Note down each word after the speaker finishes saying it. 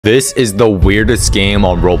This is the weirdest game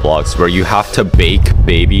on Roblox where you have to bake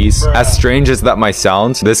babies. As strange as that might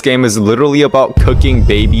sound, this game is literally about cooking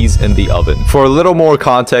babies in the oven. For a little more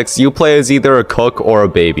context, you play as either a cook or a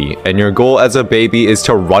baby, and your goal as a baby is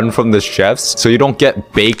to run from the chefs so you don't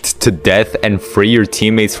get baked to death and free your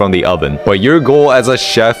teammates from the oven. But your goal as a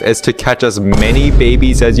chef is to catch as many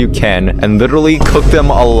babies as you can and literally cook them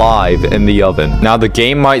alive in the oven. Now, the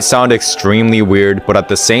game might sound extremely weird, but at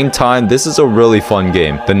the same time, this is a really fun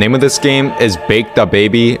game. The name of this game is Bake the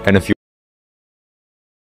Baby, and if you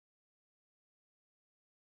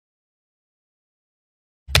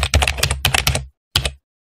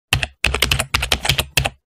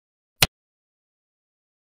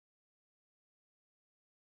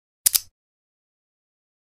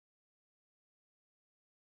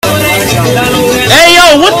Hey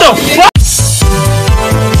yo, what the fuck?